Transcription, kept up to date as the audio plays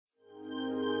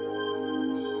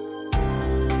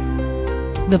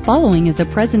The following is a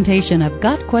presentation of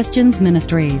Got Questions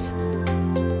Ministries.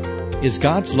 Is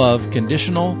God's love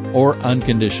conditional or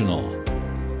unconditional?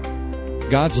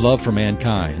 God's love for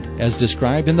mankind, as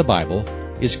described in the Bible,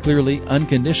 is clearly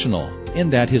unconditional in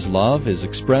that His love is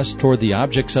expressed toward the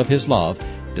objects of His love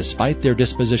despite their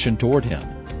disposition toward Him.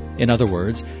 In other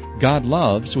words, God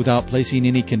loves without placing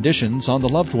any conditions on the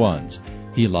loved ones.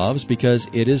 He loves because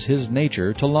it is His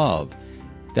nature to love.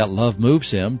 That love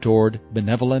moves Him toward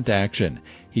benevolent action.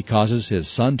 He causes His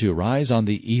sun to rise on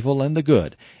the evil and the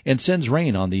good, and sends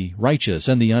rain on the righteous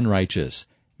and the unrighteous.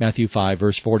 Matthew 5,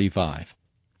 verse 45.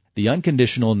 The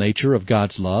unconditional nature of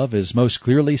God's love is most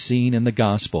clearly seen in the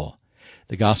gospel.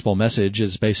 The gospel message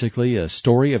is basically a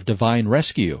story of divine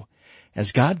rescue.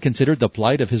 As God considered the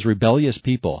plight of His rebellious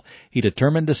people, He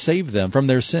determined to save them from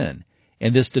their sin,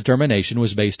 and this determination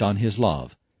was based on His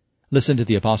love. Listen to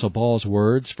the Apostle Paul's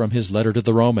words from his letter to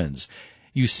the Romans.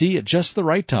 You see, at just the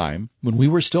right time, when we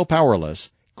were still powerless,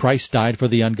 Christ died for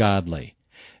the ungodly.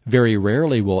 Very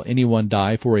rarely will anyone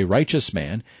die for a righteous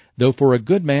man, though for a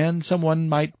good man someone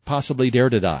might possibly dare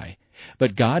to die.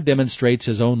 But God demonstrates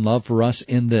His own love for us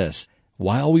in this: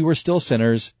 while we were still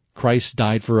sinners, Christ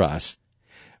died for us.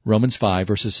 Romans 5,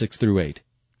 verses 6 through 8.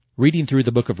 Reading through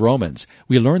the book of Romans,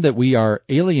 we learn that we are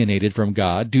alienated from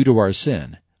God due to our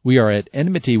sin. We are at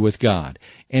enmity with God,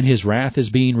 and His wrath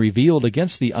is being revealed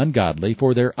against the ungodly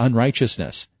for their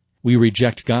unrighteousness. We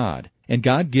reject God, and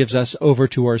God gives us over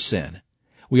to our sin.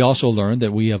 We also learn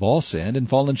that we have all sinned and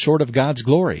fallen short of God's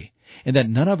glory, and that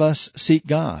none of us seek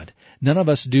God. None of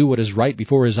us do what is right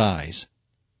before His eyes.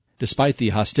 Despite the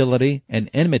hostility and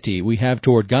enmity we have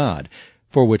toward God,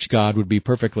 for which God would be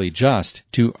perfectly just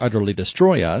to utterly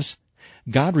destroy us,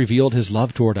 God revealed His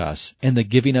love toward us in the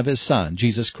giving of His Son,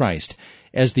 Jesus Christ,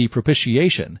 as the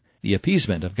propitiation, the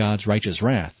appeasement of God's righteous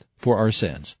wrath for our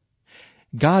sins.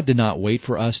 God did not wait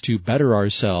for us to better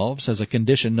ourselves as a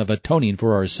condition of atoning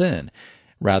for our sin.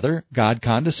 Rather, God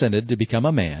condescended to become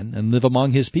a man and live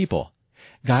among His people.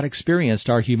 God experienced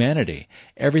our humanity,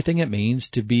 everything it means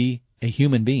to be a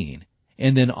human being,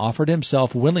 and then offered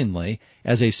Himself willingly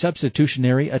as a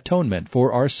substitutionary atonement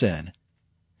for our sin.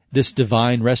 This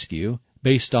divine rescue,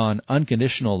 based on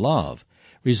unconditional love,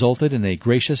 resulted in a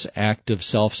gracious act of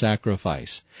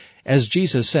self-sacrifice. As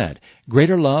Jesus said,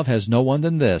 "Greater love has no one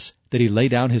than this, that He lay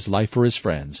down His life for His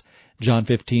friends." John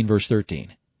 15, verse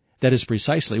 13. That is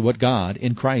precisely what God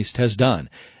in Christ has done.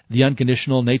 The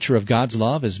unconditional nature of God's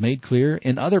love is made clear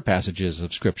in other passages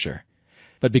of Scripture.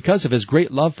 But because of His great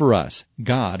love for us,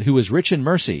 God, who is rich in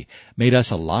mercy, made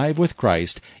us alive with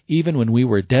Christ, even when we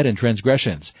were dead in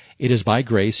transgressions. It is by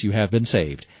grace you have been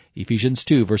saved. Ephesians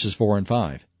 2, verses 4 and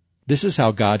 5. This is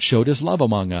how God showed His love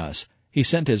among us. He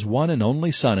sent His one and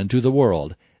only Son into the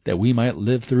world, that we might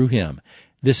live through Him.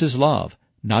 This is love,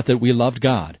 not that we loved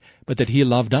God, but that He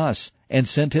loved us, and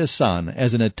sent His Son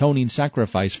as an atoning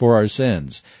sacrifice for our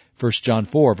sins. 1 John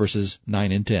 4, verses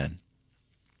 9 and 10.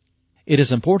 It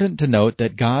is important to note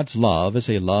that God's love is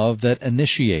a love that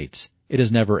initiates. It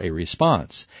is never a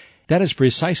response. That is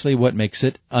precisely what makes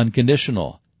it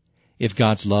unconditional. If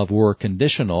God's love were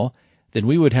conditional, then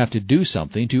we would have to do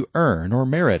something to earn or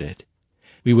merit it.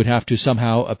 We would have to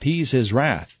somehow appease His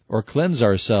wrath or cleanse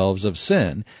ourselves of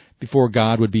sin before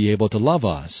God would be able to love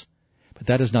us. But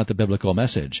that is not the biblical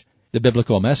message. The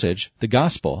biblical message, the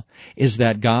gospel, is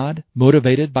that God,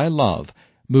 motivated by love,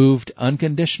 moved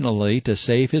unconditionally to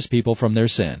save His people from their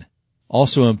sin.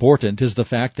 Also important is the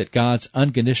fact that God's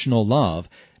unconditional love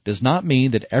does not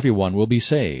mean that everyone will be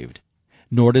saved,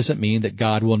 nor does it mean that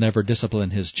God will never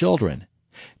discipline His children.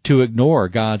 To ignore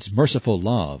God's merciful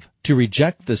love, to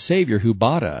reject the Savior who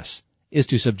bought us, is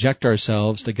to subject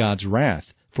ourselves to God's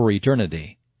wrath for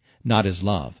eternity, not His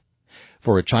love.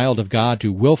 For a child of God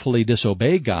to willfully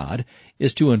disobey God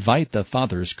is to invite the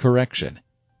Father's correction.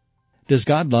 Does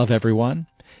God love everyone?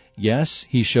 Yes,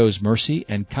 He shows mercy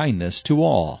and kindness to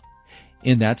all.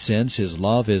 In that sense, His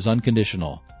love is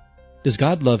unconditional. Does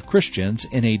God love Christians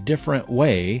in a different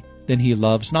way than He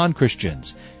loves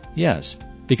non-Christians? Yes,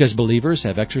 because believers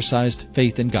have exercised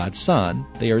faith in God's Son,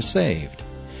 they are saved.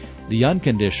 The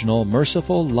unconditional,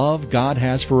 merciful love God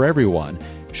has for everyone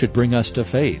should bring us to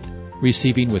faith,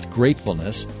 receiving with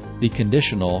gratefulness the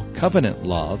conditional, covenant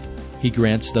love He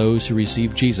grants those who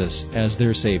receive Jesus as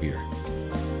their Savior.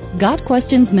 Got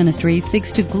Questions Ministry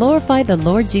seeks to glorify the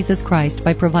Lord Jesus Christ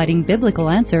by providing biblical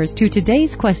answers to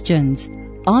today's questions.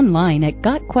 Online at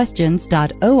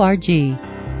GotQuestions.org.